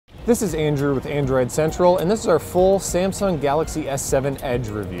This is Andrew with Android Central, and this is our full Samsung Galaxy S7 Edge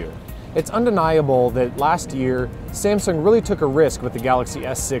review. It's undeniable that last year, Samsung really took a risk with the Galaxy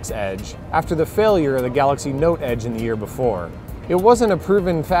S6 Edge after the failure of the Galaxy Note Edge in the year before. It wasn't a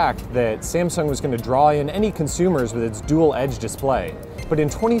proven fact that Samsung was going to draw in any consumers with its dual edge display. But in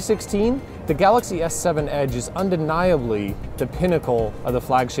 2016, the Galaxy S7 Edge is undeniably the pinnacle of the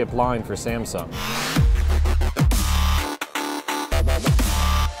flagship line for Samsung.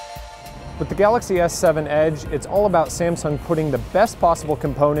 With the Galaxy S7 Edge, it's all about Samsung putting the best possible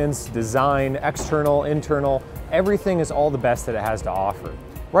components, design, external, internal, everything is all the best that it has to offer.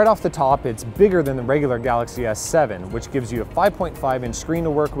 Right off the top, it's bigger than the regular Galaxy S7, which gives you a 5.5-inch screen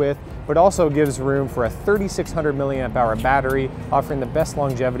to work with, but also gives room for a 3600 milliamp hour battery, offering the best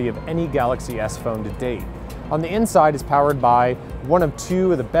longevity of any Galaxy S phone to date. On the inside is powered by one of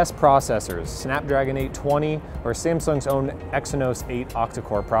two of the best processors, Snapdragon 820 or Samsung's own Exynos 8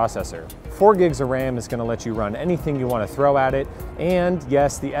 octa-core processor. 4 gigs of RAM is going to let you run anything you want to throw at it, and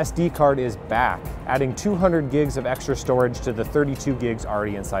yes, the SD card is back, adding 200 gigs of extra storage to the 32 gigs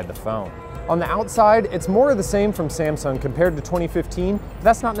already inside the phone. On the outside, it's more of the same from Samsung compared to 2015, but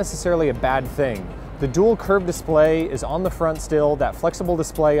that's not necessarily a bad thing. The dual curved display is on the front still, that flexible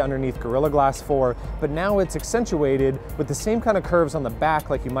display underneath Gorilla Glass 4, but now it's accentuated with the same kind of curves on the back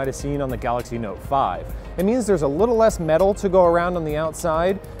like you might have seen on the Galaxy Note 5. It means there's a little less metal to go around on the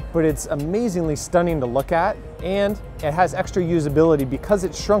outside, but it's amazingly stunning to look at, and it has extra usability because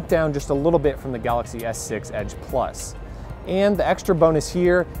it's shrunk down just a little bit from the Galaxy S6 Edge Plus. And the extra bonus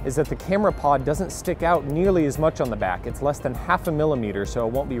here is that the camera pod doesn't stick out nearly as much on the back. It's less than 0.5 millimeter, so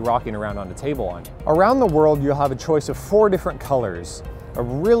it won't be rocking around on the table on you. Around the world, you'll have a choice of 4 different colors. A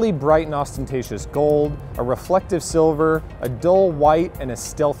really bright and ostentatious gold, a reflective silver, a dull white, and a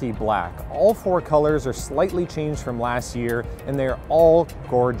stealthy black. All 4 colors are slightly changed from last year, and they're all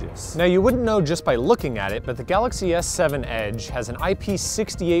gorgeous. Now, you wouldn't know just by looking at it, but the Galaxy S7 Edge has an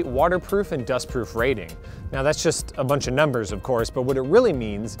IP68 waterproof and dustproof rating. Now, that's just a bunch of numbers, of course, but what it really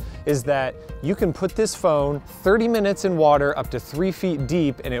means is that you can put this phone 30 minutes in water up to 3 feet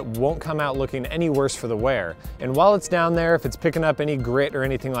deep and it won't come out looking any worse for the wear. And while it's down there, if it's picking up any grit or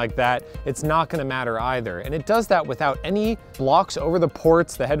anything like that, it's not gonna matter either. And it does that without any blocks over the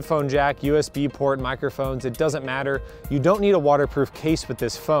ports, the headphone jack, USB port, microphones, it doesn't matter. You don't need a waterproof case with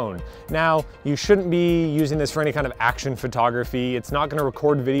this phone. Now, you shouldn't be using this for any kind of action photography. It's not gonna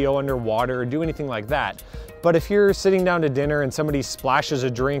record video underwater or do anything like that. But if you're sitting down to dinner and somebody splashes a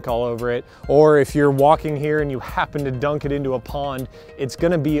drink all over it, or if you're walking here and you happen to dunk it into a pond, it's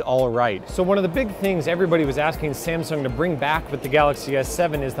gonna be all right. So one of the big things everybody was asking Samsung to bring back with the Galaxy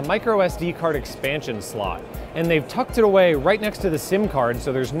S7 is the micro SD card expansion slot. And they've tucked it away right next to the SIM card,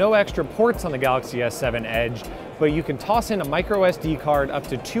 so there's no extra ports on the Galaxy S7 Edge, but you can toss in a micro SD card up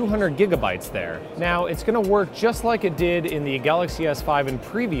to 200 gigabytes there. Now, it's gonna work just like it did in the Galaxy S5 and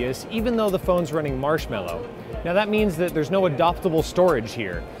previous, even though the phone's running Marshmallow. Now that means that there's no adoptable storage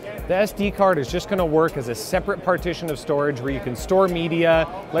here. The SD card is just gonna work as a separate partition of storage where you can store media,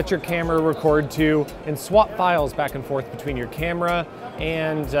 let your camera record to, and swap files back and forth between your camera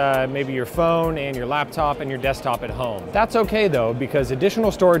and maybe your phone and your laptop and your desktop at home. That's okay though, because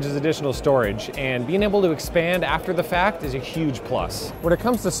additional storage is additional storage, and being able to expand after the fact is a huge plus. When it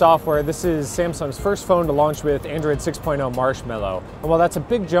comes to software, this is Samsung's first phone to launch with Android 6.0 Marshmallow. And while that's a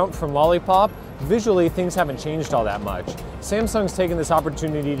big jump from Lollipop, visually things haven't changed all that much. Samsung's taken this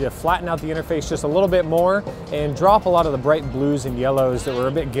opportunity to flatten out the interface just a little bit more and drop a lot of the bright blues and yellows that were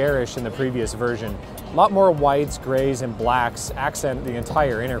a bit garish in the previous version. A lot more whites, grays, and blacks accent the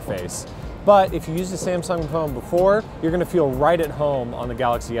entire interface. But if you used a Samsung phone before, you're gonna feel right at home on the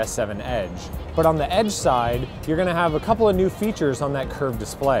Galaxy S7 Edge. But on the Edge side, you're gonna have a couple of new features on that curved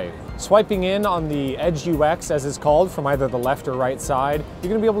display. Swiping in on the Edge UX, as it's called, from either the left or right side, you're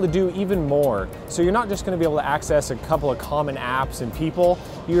gonna be able to do even more. So you're not just gonna be able to access a couple of common apps and people,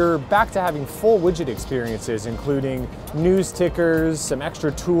 you're back to having full widget experiences, including news tickers, some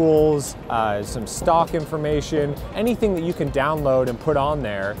extra tools, some stock information, anything that you can download and put on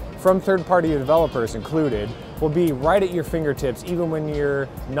there, from third-party developers included, will be right at your fingertips even when you're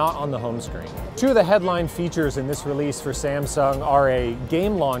not on the home screen. Two of the headline features in this release for Samsung are a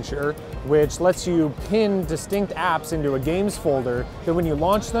game launcher, which lets you pin distinct apps into a games folder that when you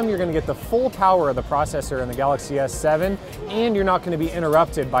launch them, you're gonna get the full power of the processor in the Galaxy S7, and you're not gonna be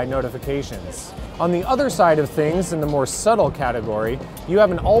interrupted by notifications. On the other side of things, in the more subtle category, you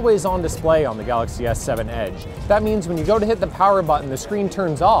have an always-on display on the Galaxy S7 Edge. That means when you go to hit the power button, the screen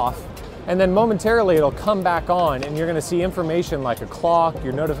turns off, and then momentarily it'll come back on and you're gonna see information like a clock,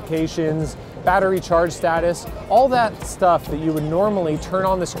 your notifications, battery charge status, all that stuff that you would normally turn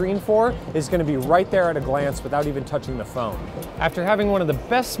on the screen for is going to be right there at a glance without even touching the phone. After having one of the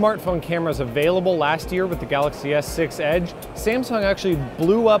best smartphone cameras available last year with the Galaxy S6 Edge, Samsung actually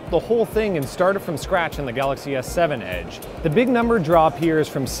blew up the whole thing and started from scratch on the Galaxy S7 Edge. The big number drop here is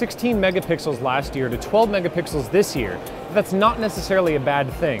from 16 megapixels last year to 12 megapixels this year. That's not necessarily a bad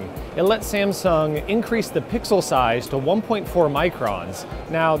thing. It lets Samsung increase the pixel size to 1.4 microns.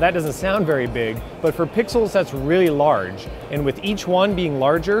 Now, that doesn't sound very big, but for pixels, that's really large. And with each one being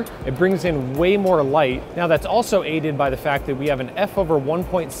larger, it brings in way more light. Now, that's also aided by the fact that we have an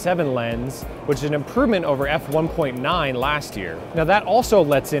f/1.7 lens, which is an improvement over f/1.9 last year. Now, that also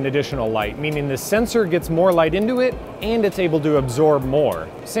lets in additional light, meaning the sensor gets more light into it, and it's able to absorb more.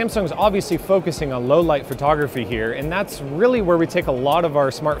 Samsung's obviously focusing on low light photography here, and that's really where we take a lot of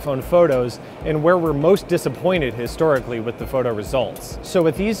our smartphone photos and where we're most disappointed historically with the photo results. So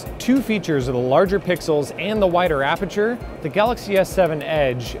with these two features of the larger pixels and the wider aperture, the Galaxy S7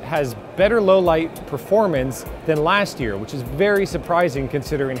 Edge has better low light performance than last year, which is very surprising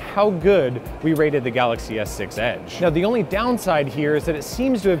considering how good we rated the Galaxy S6 Edge. Now, the only downside here is that it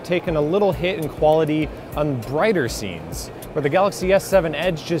seems to have taken a little hit in quality on brighter scenes, where the Galaxy S7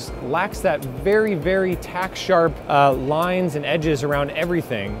 Edge just lacks that very tack sharp lines and edges around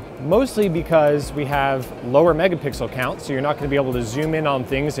everything, mostly because we have lower megapixel count, so you're not going to be able to zoom in on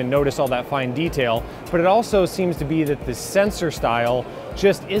things and notice all that fine detail, but it also seems to be that the sensor style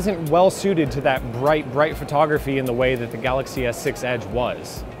just isn't well suited to that bright photography in the way that the Galaxy S6 Edge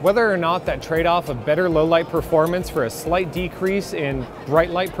was. Whether or not that trade-off of better low light performance for a slight decrease in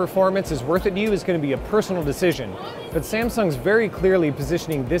bright light performance is worth it to you is going to be a personal decision. But Samsung's very clearly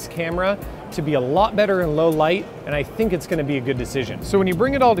positioning this camera to be a lot better in low light, and I think it's going to be a good decision. So when you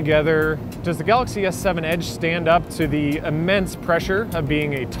bring it all together, does the Galaxy S7 Edge stand up to the immense pressure of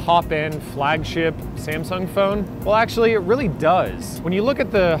being a top-end flagship Samsung phone? Well, actually, it really does. When you look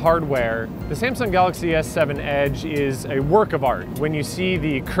at the hardware, the Samsung Galaxy S7 Edge is a work of art. When you see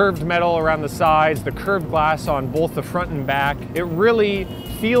the curved metal around the sides, the curved glass on both the front and back, it really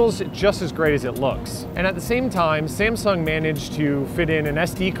feels just as great as it looks. And at the same time, Samsung managed to fit in an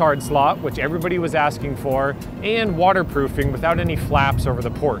SD card slot, which everybody was asking for, and waterproofing without any flaps over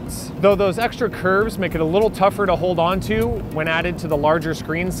the ports. Though those extra curves make it a little tougher to hold on to when added to the larger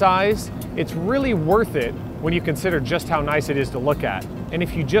screen size, it's really worth it when you consider just how nice it is to look at. And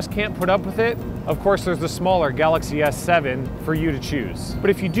if you just can't put up with it, of course there's the smaller Galaxy S7 for you to choose. But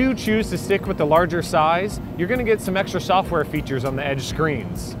if you do choose to stick with the larger size, you're gonna get some extra software features on the Edge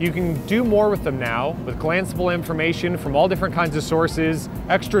screens. You can do more with them now, with glanceable information from all different kinds of sources,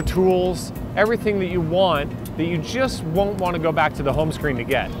 extra tools, everything that you want that you just won't want to go back to the home screen to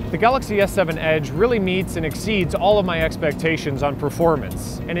get. The Galaxy S7 Edge really meets and exceeds all of my expectations on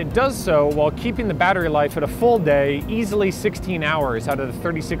performance, and it does so while keeping the battery life at a full day, easily 16 hours out of the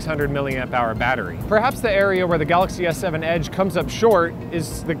 3600 milliamp hour battery. Perhaps the area where the Galaxy S7 Edge comes up short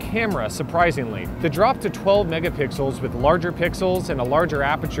is the camera, surprisingly. The drop to 12 megapixels with larger pixels and a larger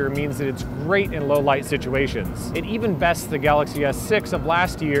aperture means that it's great in low light situations. It even bests the Galaxy S6 of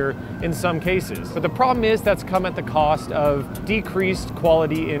last year in some cases. But the problem is that's come at the cost of decreased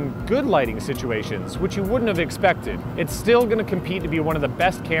quality in good lighting situations, which you wouldn't have expected. It's still going to compete to be one of the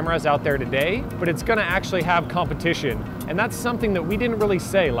best cameras out there today, but it's going to actually have competition, and that's something that we didn't really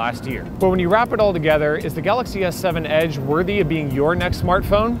say last year. But when you wrap it all together, is the Galaxy S7 Edge worthy of being your next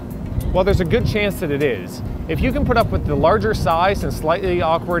smartphone? Well, there's a good chance that it is. If you can put up with the larger size and slightly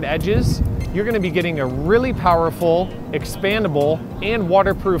awkward edges, you're going to be getting a really powerful, expandable, and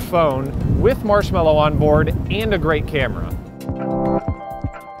waterproof phone with Marshmallow on board and a great camera.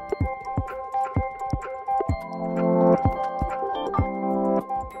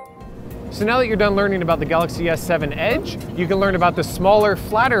 So now that you're done learning about the Galaxy S7 Edge, you can learn about the smaller,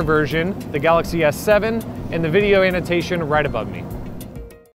 flatter version, the Galaxy S7, and the video annotation right above me.